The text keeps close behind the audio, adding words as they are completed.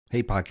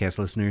Hey, podcast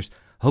listeners.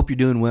 Hope you're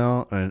doing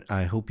well, and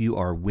I hope you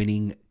are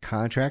winning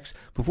contracts.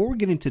 Before we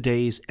get into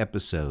today's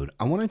episode,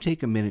 I want to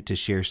take a minute to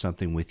share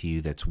something with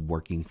you that's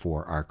working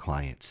for our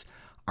clients.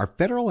 Our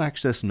Federal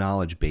Access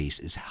knowledge base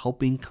is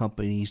helping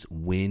companies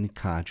win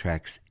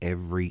contracts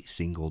every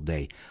single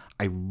day.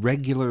 I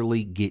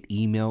regularly get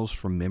emails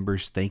from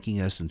members thanking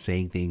us and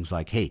saying things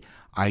like, hey,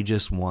 I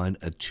just won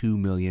a $2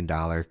 million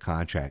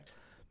contract.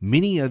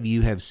 Many of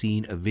you have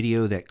seen a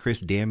video that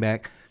Chris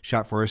Danback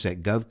shot for us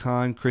at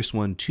GovCon. Chris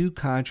won 2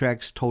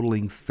 contracts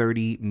totaling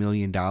 $30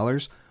 million.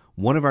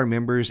 One of our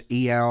members,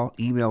 Eyal,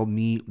 emailed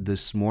me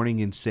this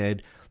morning and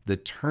said, the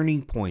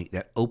turning point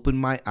that opened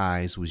my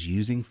eyes was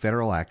using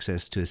Federal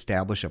Access to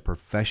establish a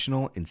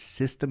professional and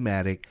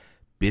systematic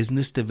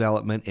business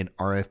development and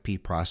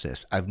RFP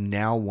process. I've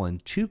now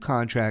won 2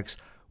 contracts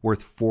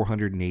worth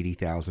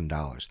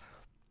 $480,000.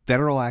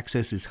 Federal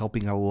Access is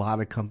helping a lot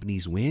of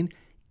companies win.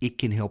 It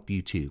can help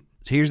you too.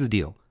 So here's the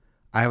deal.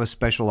 I have a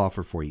special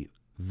offer for you.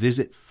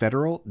 Visit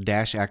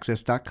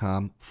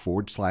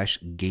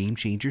federal-access.com/game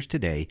changers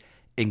today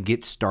and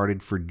get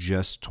started for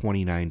just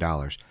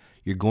 $29.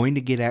 You're going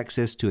to get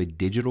access to a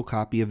digital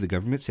copy of the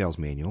government sales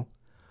manual,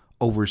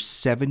 over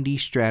 70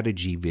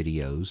 strategy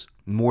videos,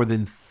 more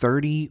than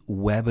 30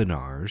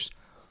 webinars,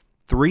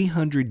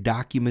 300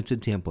 documents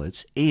and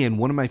templates, and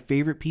one of my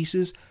favorite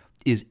pieces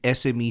is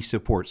SME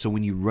support. So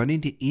when you run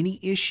into any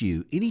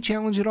issue, any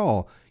challenge at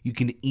all, you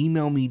can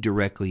email me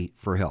directly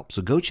for help.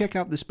 So go check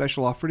out the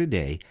special offer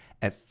today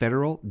at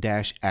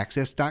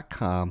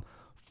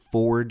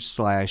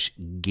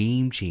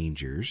federal-access.com/game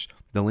changers.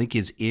 The link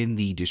is in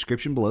the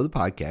description below the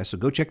podcast. So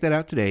go check that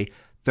out today,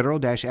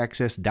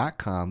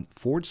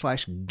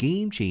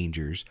 federal-access.com/game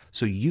changers,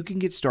 so you can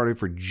get started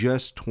for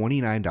just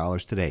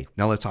 $29 today.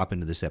 Now let's hop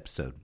into this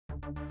episode.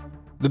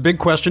 The big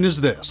question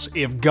is this: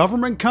 if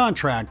government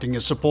contracting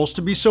is supposed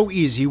to be so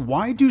easy,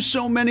 why do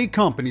so many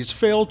companies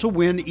fail to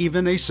win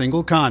even a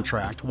single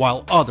contract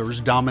while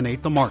others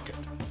dominate the market?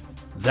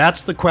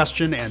 That's the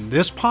question, and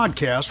this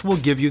podcast will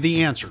give you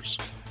the answers.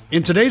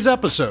 In today's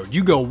episode,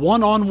 you go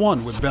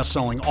one-on-one with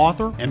best-selling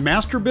author and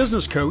master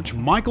business coach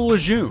Michael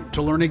Lejeune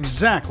to learn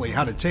exactly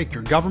how to take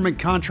your government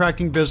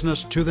contracting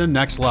business to the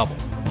next level.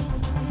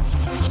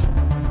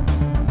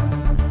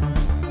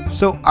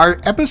 So our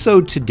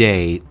episode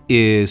today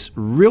is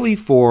really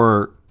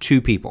for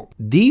 2 people.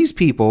 These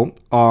people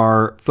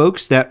are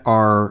folks that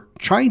are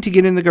trying to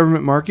get in the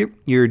government market.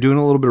 You're doing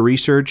a little bit of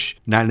research,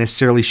 not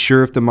necessarily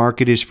sure if the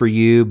market is for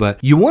you, but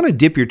you want to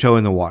dip your toe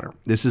in the water.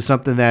 This is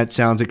something that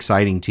sounds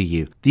exciting to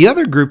you. The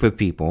other group of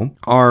people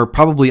are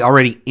probably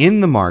already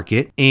in the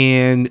market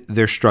and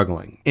they're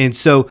struggling. And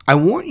so I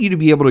want you to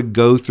be able to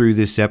go through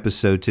this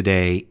episode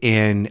today,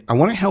 and I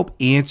want to help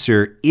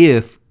answer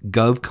if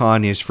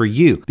GovCon is for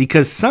you,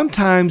 because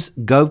sometimes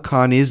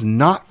GovCon is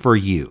not for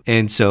you.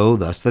 And so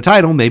thus the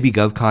title, maybe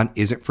GovCon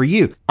isn't for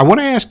you. I want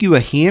to ask you a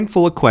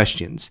handful of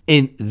questions,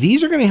 and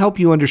these are going to help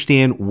you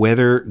understand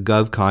whether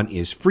GovCon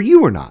is for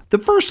you or not. The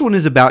first one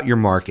is about your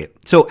market.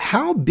 So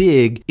how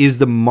big is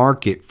the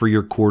market for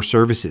your core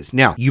services?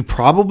 Now, you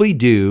probably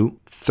do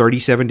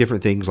 37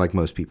 different things like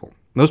most people.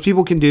 Most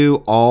people can do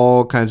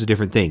all kinds of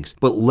different things,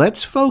 but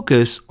let's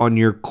focus on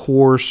your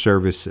core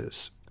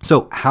services.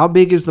 So how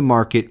big is the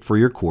market for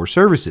your core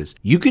services?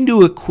 You can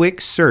do a quick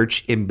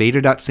search in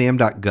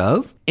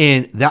beta.sam.gov,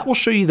 and that will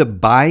show you the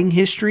buying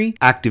history,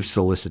 active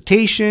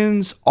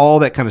solicitations, all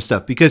that kind of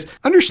stuff. Because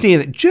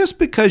understand that just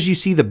because you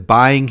see the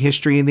buying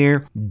history in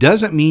there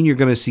doesn't mean you're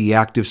going to see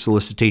active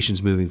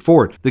solicitations moving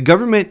forward. The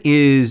government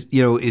is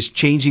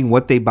changing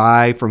what they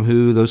buy from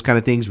who, those kind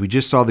of things. We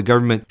just saw the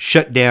government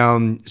shut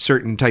down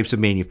certain types of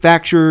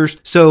manufacturers.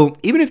 So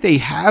even if they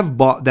have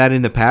bought that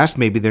in the past,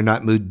 maybe they're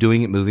not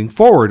doing it moving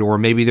forward, or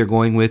maybe they're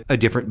going with a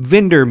different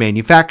vendor,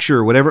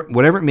 manufacturer,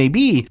 whatever it may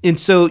be. And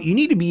so you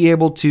need to be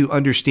able to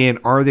understand,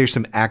 are there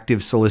some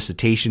active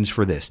solicitations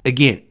for this?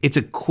 Again, it's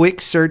a quick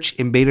search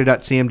in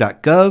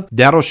beta.sam.gov.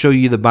 That'll show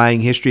you the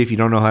buying history. If you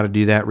don't know how to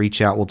do that, reach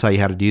out. We'll tell you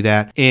how to do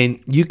that, and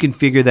you can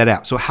figure that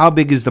out. So how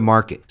big is the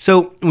market?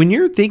 So when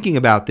you're thinking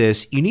about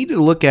this, you need to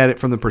look at it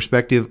from the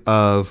perspective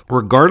of,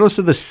 regardless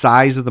of the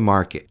size of the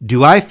market,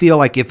 do I feel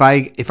like if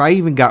I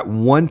even got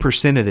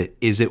 1% of it,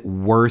 is it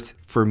worth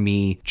for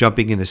me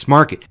jumping in this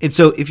market? And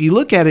so if you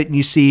look at it and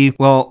you see,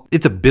 well,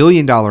 it's $1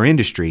 billion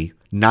industry,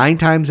 9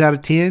 times out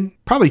of 10,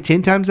 probably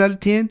 10 times out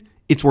of 10,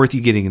 it's worth you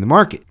getting in the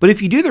market. But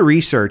if you do the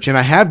research, and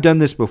I have done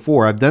this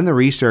before, I've done the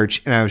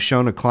research and I've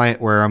shown a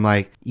client where I'm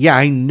like, yeah,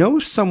 I know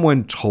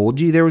someone told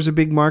you there was a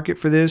big market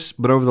for this,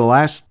 but over the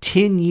last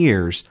 10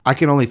 years, I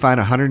can only find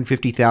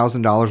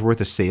 $150,000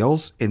 worth of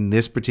sales in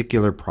this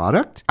particular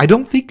product. I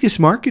don't think this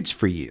market's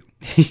for you.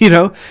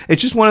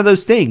 It's just one of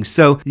those things.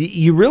 So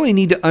you really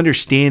need to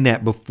understand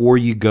that before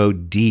you go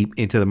deep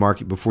into the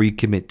market, before you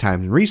commit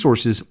time and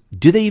resources.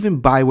 Do they even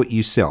buy what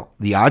you sell?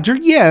 The odds are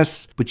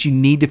yes, but you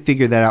need to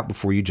figure that out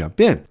before you jump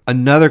in.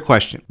 Another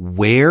question: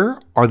 where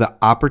are the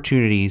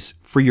opportunities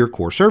for your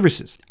core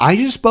services? I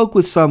just spoke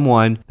with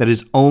someone that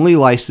is only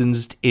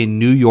licensed in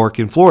New York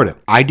and Florida.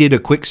 I did a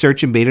quick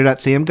search in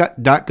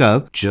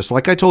beta.sam.gov, just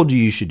like I told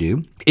you should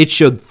do, It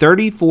showed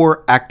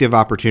 34 active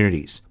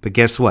opportunities. But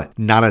guess what?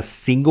 Not a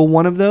single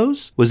one of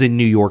those was in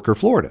New York or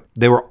Florida.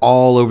 They were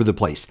all over the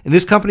place. And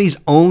this company's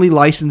only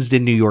licensed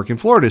in New York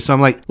and Florida. So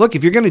I'm like, look,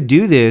 if you're going to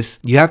do this,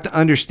 you have to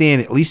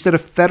understand, at least at a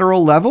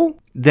federal level,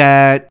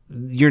 that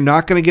you're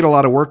not going to get a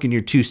lot of work in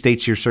your 2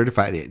 states you're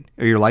certified in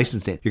or you're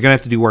licensed in. You're going to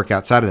have to do work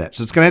outside of that.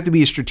 So it's going to have to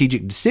be a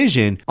strategic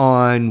decision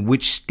on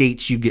which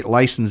states you get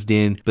licensed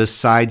in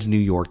besides New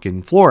York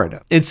and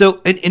Florida. And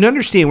so, and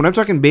understand, when I'm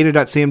talking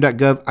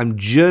beta.sam.gov, I'm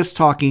just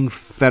talking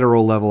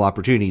federal level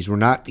opportunities. We're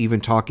not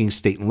even talking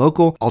state and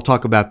local. I'll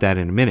talk about that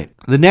in a minute.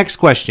 The next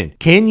question,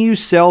 can you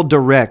sell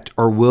direct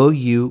or will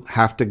you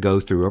have to go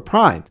through a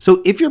prime?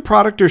 So if your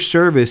product or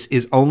service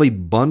is only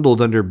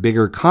bundled under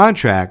bigger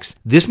contracts,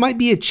 this might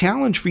be a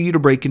challenge for you to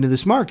break into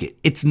this market.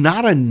 It's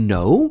not a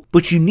no,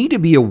 but you need to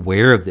be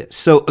aware of this.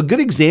 So a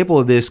good example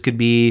of this could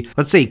be,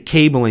 let's say,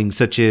 cabling,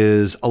 such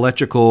as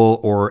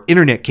electrical or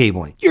internet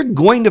cabling. You're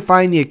going to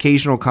find the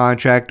occasional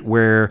contract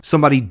where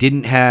somebody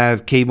didn't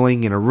have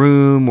cabling in a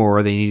room,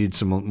 or they needed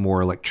some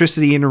more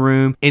electricity in a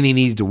room and they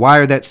needed to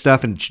wire that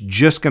stuff, and it's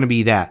just going to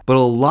be that. But a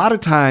lot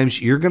of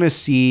times you're going to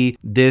see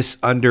this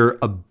under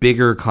a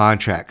bigger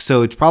contract.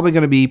 So it's probably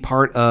going to be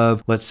part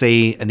of, let's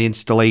say, an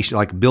installation,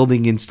 like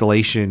building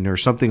installation or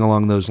something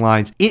along those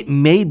lines. It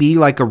may be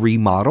like a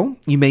remodel.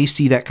 You may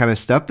see that kind of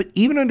stuff, but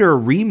even under a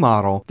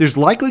remodel, there's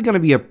likely going to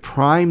be a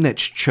prime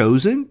that's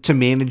chosen to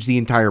manage the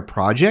entire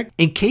project,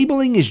 and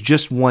cabling is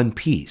just one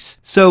piece.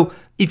 So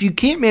if you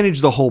can't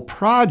manage the whole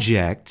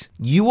project,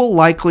 you will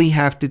likely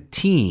have to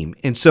team.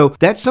 And so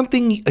that's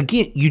something,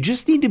 again, you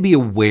just need to be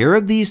aware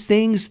of these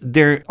things.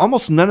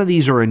 Almost none of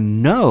these are a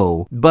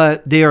no,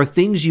 but they are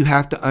things you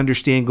have to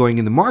understand going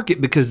in the market,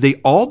 because they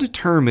all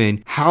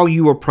determine how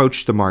you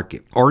approach the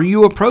market. Are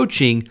you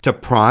approaching to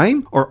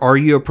prime, or are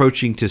you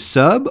approaching to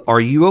sub?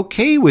 Are you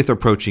okay with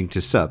approaching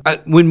to sub?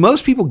 When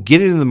most people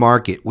get into the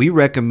market, we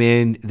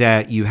recommend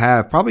that you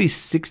have probably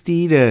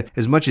 60 to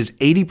as much as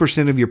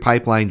 80% of your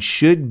pipeline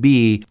should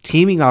be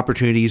teaming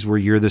opportunities where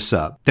you're the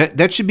sub.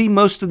 That should be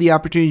most of the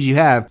opportunities you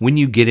have when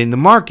you get in the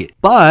market,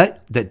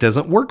 but that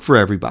doesn't work for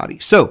everybody.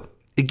 So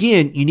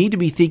again, you need to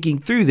be thinking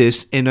through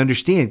this and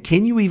understand,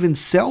 can you even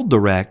sell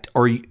direct,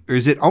 or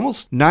is it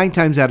almost 9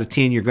 times out of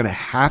 10 you're going to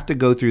have to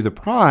go through the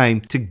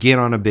prime to get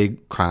on a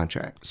big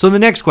contract? So the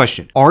next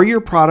question, are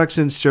your products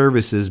and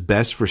services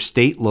best for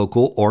state,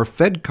 local, or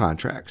Fed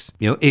contracts?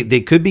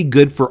 They could be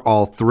good for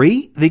all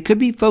 3. They could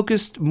be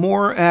focused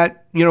more at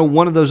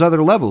one of those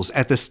other levels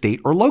at the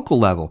state or local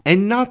level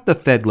and not the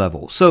Fed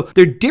level. So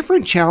there are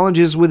different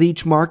challenges with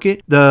each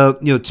market. To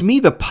me,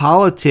 the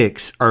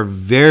politics are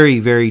very,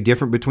 very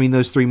different between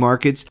those 3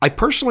 markets. I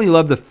personally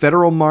love the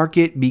federal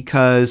market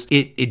because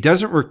it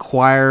doesn't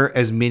require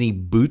as many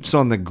boots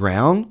on the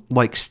ground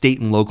like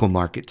state and local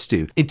markets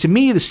do. And to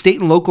me, the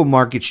state and local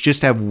markets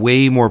just have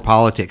way more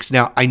politics.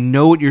 Now, I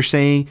know what you're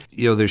saying.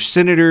 There's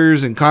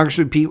senators and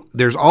congressmen, people,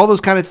 there's all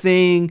those kind of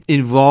things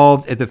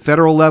involved at the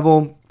federal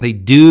level. They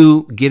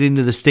do get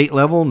into the state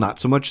level, not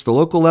so much the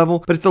local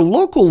level. But at the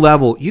local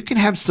level, you can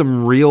have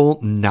some real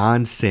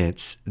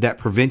nonsense that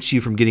prevents you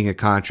from getting a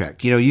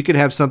contract. You could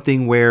have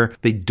something where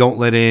they don't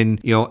let in,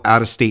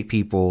 out-of-state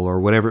people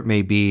or whatever it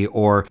may be.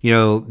 Or,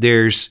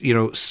 there's,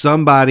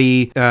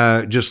 somebody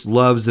just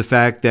loves the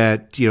fact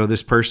that,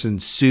 this person,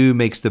 Sue,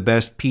 makes the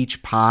best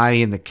peach pie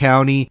in the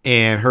county,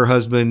 and her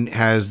husband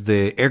has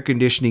the air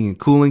conditioning and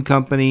cooling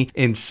company.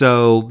 And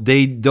so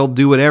they'll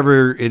do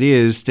whatever it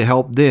is to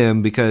help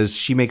them because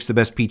she makes the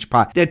best peach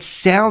pie. That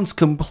sounds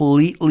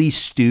completely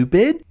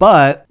stupid,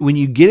 but when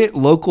you get at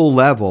local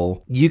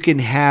level, you can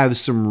have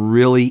some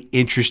really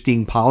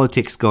interesting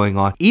politics going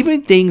on.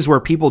 Even things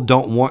where people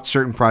don't want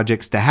certain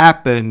projects to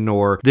happen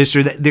or this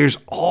or that. There's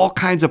all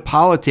kinds of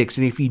politics,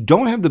 and if you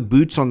don't have the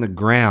boots on the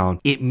ground,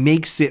 it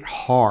makes it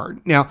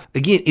hard. Now,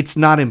 again, it's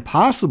not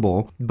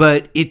impossible,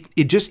 but it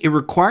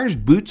requires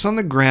boots on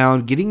the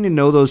ground, getting to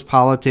know those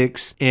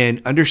politics and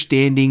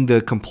understanding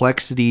the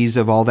complexities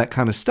of all that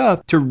kind of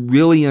stuff to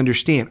really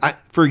understand.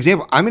 For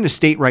example, I'm in a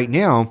state right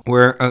now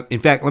where, in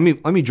fact, let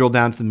me drill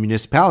down to the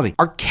municipality.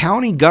 Our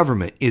county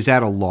government is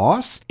at a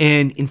loss.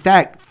 And in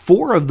fact,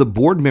 4 of the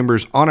board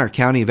members on our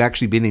county have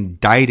actually been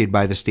indicted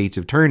by the state's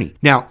attorney.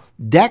 Now,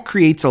 that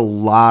creates a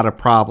lot of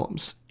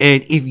problems.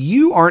 And if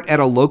you aren't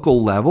at a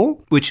local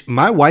level, which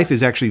my wife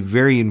is actually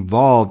very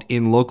involved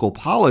in local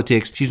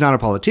politics, she's not a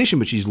politician,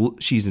 but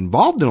she's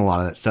involved in a lot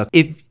of that stuff.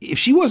 If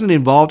she wasn't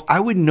involved, I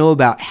wouldn't know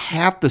about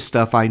half the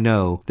stuff I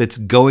know that's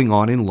going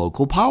on in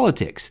local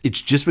politics.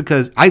 It's just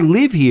because I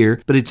live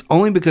here, but it's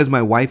only because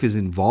my wife is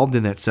involved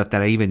in that stuff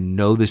that I even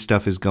know this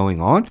stuff is going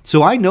on.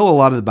 So I know a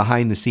lot of the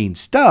behind the scenes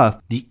stuff.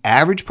 The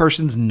average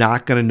person's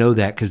not going to know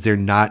that because they're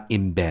not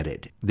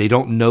embedded. They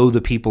don't know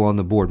the people on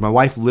the board. My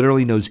wife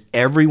literally knows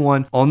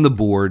everyone on the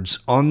boards,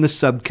 on the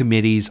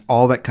subcommittees,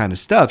 all that kind of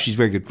stuff. She's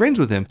very good friends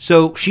with him.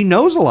 So she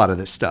knows a lot of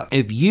this stuff.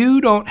 If you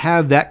don't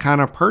have that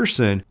kind of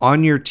person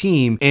on your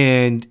team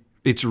and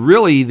It's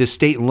really the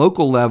state and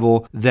local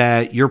level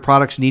that your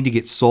products need to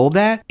get sold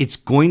at. It's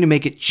going to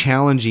make it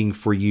challenging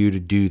for you to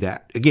do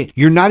that. Again,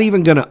 you're not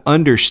even going to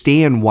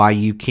understand why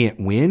you can't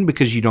win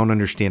because you don't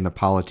understand the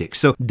politics.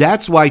 So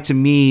that's why, to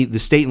me, the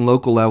state and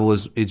local level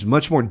is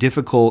much more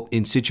difficult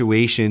in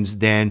situations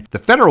than the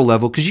federal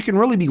level, because you can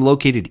really be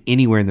located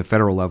anywhere in the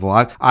federal level.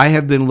 I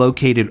have been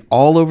located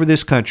all over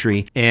this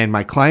country, and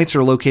my clients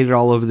are located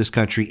all over this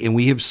country, and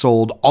we have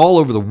sold all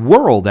over the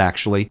world,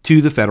 actually,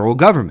 to the federal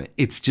government.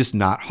 It's just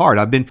not hard.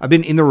 I've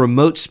been in the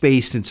remote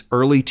space since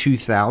early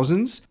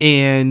 2000s,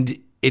 and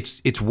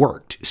it's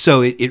worked.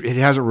 So it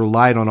hasn't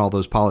relied on all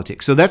those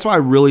politics. So that's why I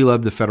really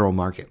love the federal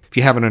market. If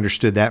you haven't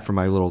understood that from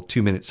my little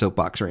 2-minute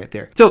soapbox right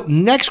there. So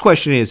next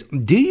question is,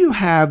 do you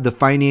have the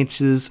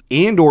finances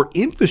and or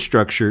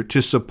infrastructure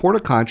to support a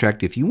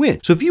contract if you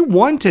win? So if you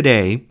won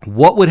today,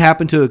 what would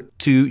happen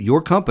to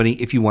your company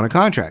if you won a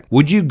contract?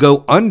 Would you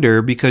go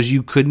under because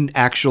you couldn't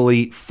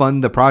actually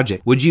fund the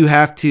project? Would you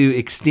have to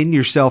extend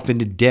yourself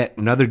into debt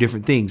and other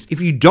different things? If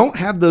you don't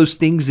have those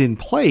things in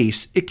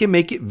place, it can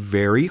make it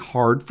very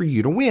hard for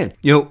you to win.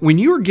 When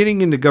you are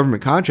getting into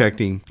government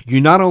contracting, you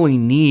not only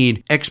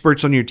need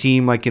experts on your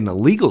team like in the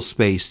legal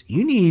space,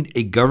 you need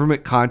a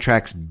government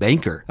contracts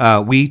banker.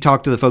 We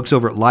talked to the folks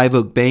over at Live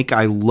Oak Bank.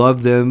 I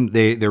love them.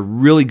 They're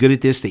really good at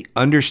this. They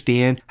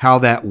understand how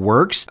that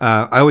works.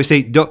 I always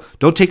say,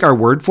 don't take our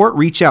word for it.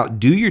 Reach out,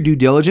 do your due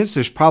diligence.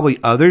 There's probably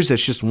others.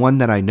 That's just one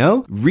that I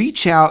know.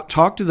 Reach out,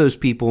 talk to those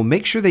people,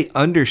 make sure they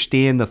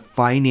understand the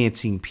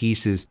financing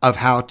pieces of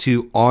how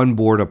to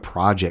onboard a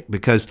project,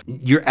 because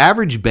your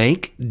average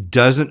bank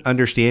doesn't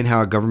understand how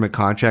a government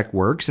contract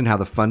works and how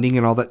the funding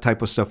and all that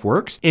type of stuff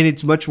works, and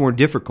it's much more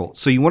difficult.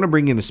 So you want to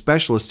bring in a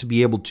specialist to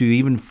be able to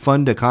even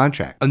fund a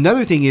contract.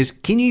 Another thing is,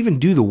 can you even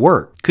do the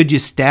work? Could you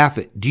staff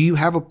it? Do you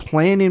have a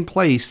plan in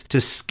place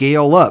to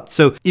scale up?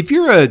 So if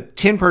you're a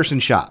 10-person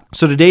shop,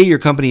 so today your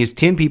company is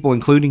 10 people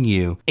including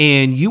you,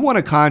 and you want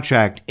a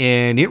contract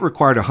and it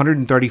required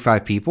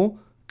 135 people,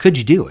 could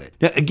you do it?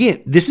 Now,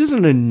 again, this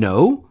isn't a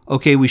no.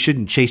 Okay, we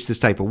shouldn't chase this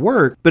type of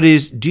work, but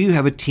do you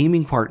have a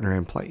teaming partner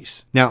in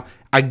place? Now,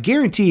 I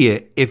guarantee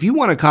you, if you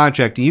want a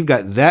contract and you've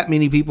got that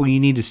many people you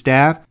need to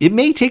staff, it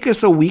may take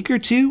us a week or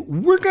two.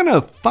 We're going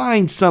to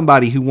find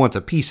somebody who wants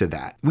a piece of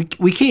that. We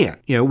can't,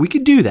 we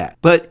could do that.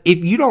 But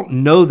if you don't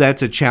know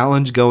that's a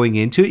challenge going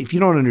into it, if you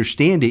don't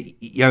understand it,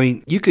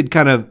 you could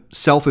kind of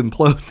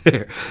self-implode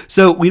there.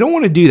 So we don't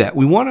want to do that.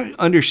 We want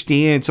to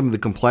understand some of the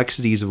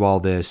complexities of all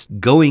this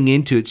going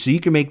into it so you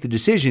can make the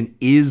decision,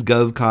 is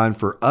GovCon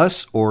for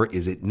us or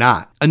is it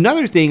not?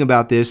 Another thing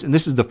about this, and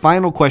this is the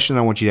final question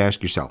I want you to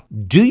ask yourself,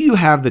 do you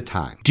have the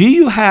time? Do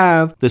you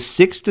have the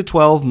 6 to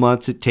 12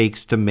 months it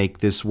takes to make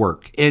this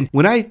work? And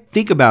when I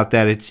think about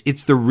that,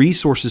 it's the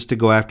resources to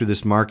go after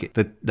this market,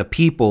 the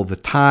people, the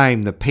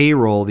time, the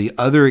payroll, the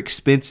other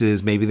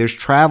expenses. Maybe there's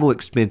travel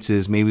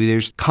expenses, maybe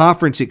there's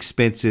conference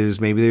expenses,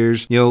 maybe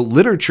there's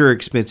literature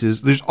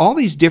expenses. There's all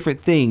these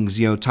different things,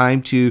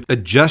 time to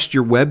adjust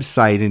your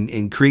website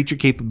and create your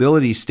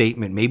capability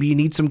statement. Maybe you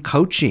need some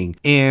coaching,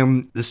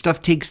 and the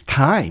stuff takes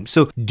time.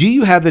 So do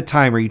you have the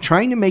time? Are you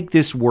trying to make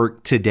this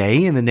work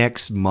today, in the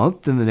next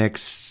month, in the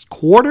next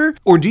quarter?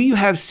 Or do you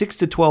have 6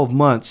 to 12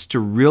 months to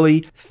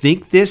really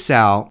think this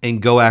out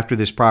and go after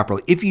this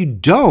properly? If you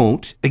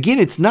don't, again,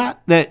 it's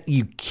not that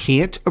you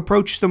can't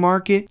approach the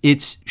market.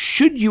 It's,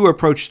 should you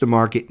approach the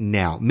market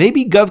now?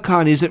 Maybe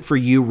GovCon isn't for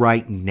you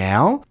right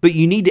now, but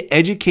you need to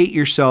educate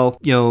yourself,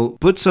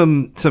 put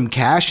some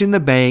cash in the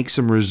bank,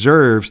 some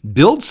reserves,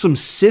 build some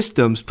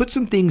systems, put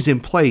some things in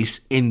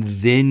place, and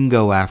then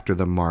go after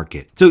the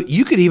market. So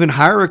you could even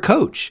hire a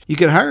coach. You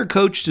could hire a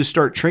coach to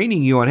start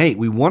training you on, hey,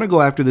 we want to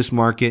go after this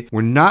market.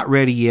 We're not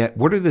ready yet.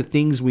 What are the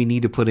things we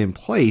need to put in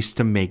place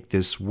to make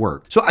this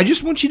work? So I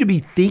just want you to be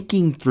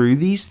thinking through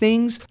these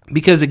things,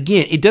 because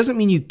again, it doesn't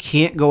mean you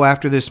can't go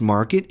after this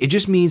market. It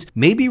just means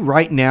maybe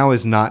right now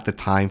is not the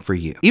time for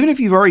you. Even if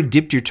you've already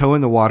dipped your toe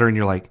in the water and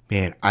you're like,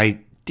 man,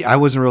 I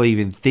wasn't really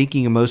even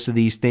thinking of most of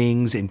these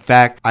things. In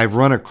fact, I've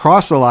run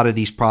across a lot of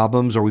these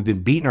problems, or we've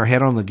been beating our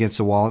head against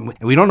the wall, and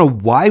we don't know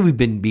why we've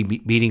been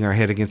beating our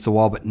head against the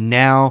wall, but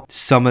now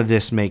some of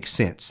this makes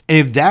sense. And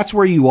if that's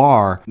where you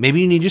are,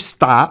 maybe you need to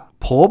stop,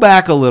 pull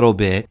back a little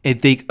bit,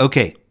 and think,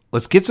 okay,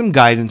 let's get some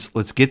guidance,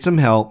 let's get some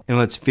help, and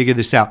let's figure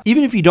this out.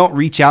 Even if you don't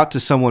reach out to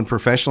someone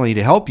professionally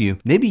to help you,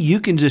 maybe you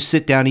can just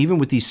sit down even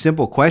with these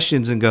simple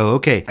questions and go,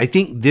 okay, I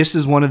think this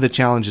is one of the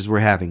challenges we're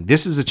having.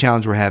 This is a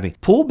challenge we're having.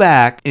 Pull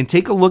back and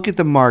take a look at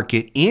the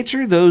market,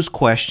 answer those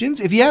questions.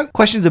 If you have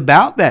questions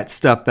about that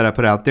stuff that I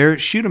put out there,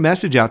 shoot a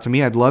message out to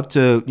me. I'd love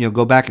to,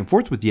 go back and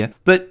forth with you.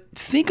 But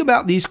think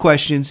about these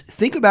questions,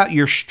 think about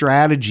your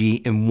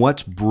strategy and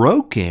what's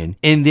broken,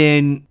 and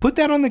then put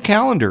that on the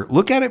calendar.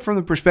 Look at it from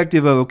the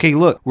perspective of, okay,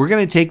 look, we're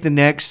going to take the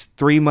next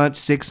 3 months,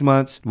 6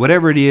 months,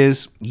 whatever it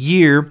is,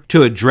 year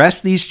to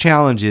address these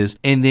challenges.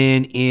 And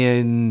then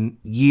in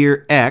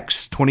year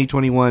X,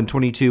 2021,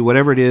 22,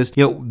 whatever it is,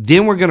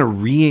 then we're going to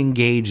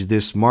re-engage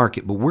this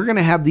market. But we're going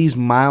to have these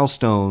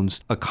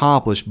milestones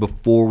accomplished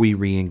before we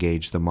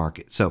re-engage the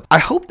market. So I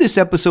hope this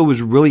episode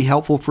was really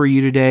helpful for you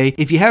today.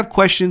 If you have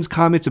questions,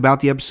 comments,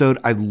 about the episode.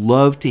 I'd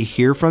love to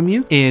hear from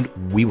you, and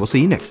we will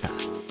see you next time.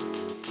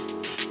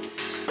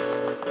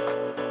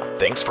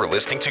 Thanks for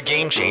listening to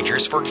Game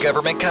Changers for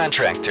Government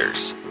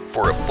Contractors.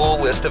 For a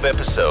full list of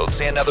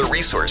episodes and other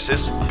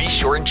resources, be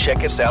sure and check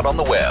us out on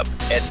the web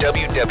at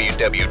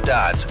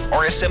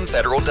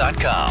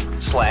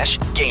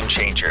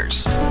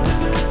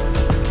www.rsmfederal.com/gamechangers.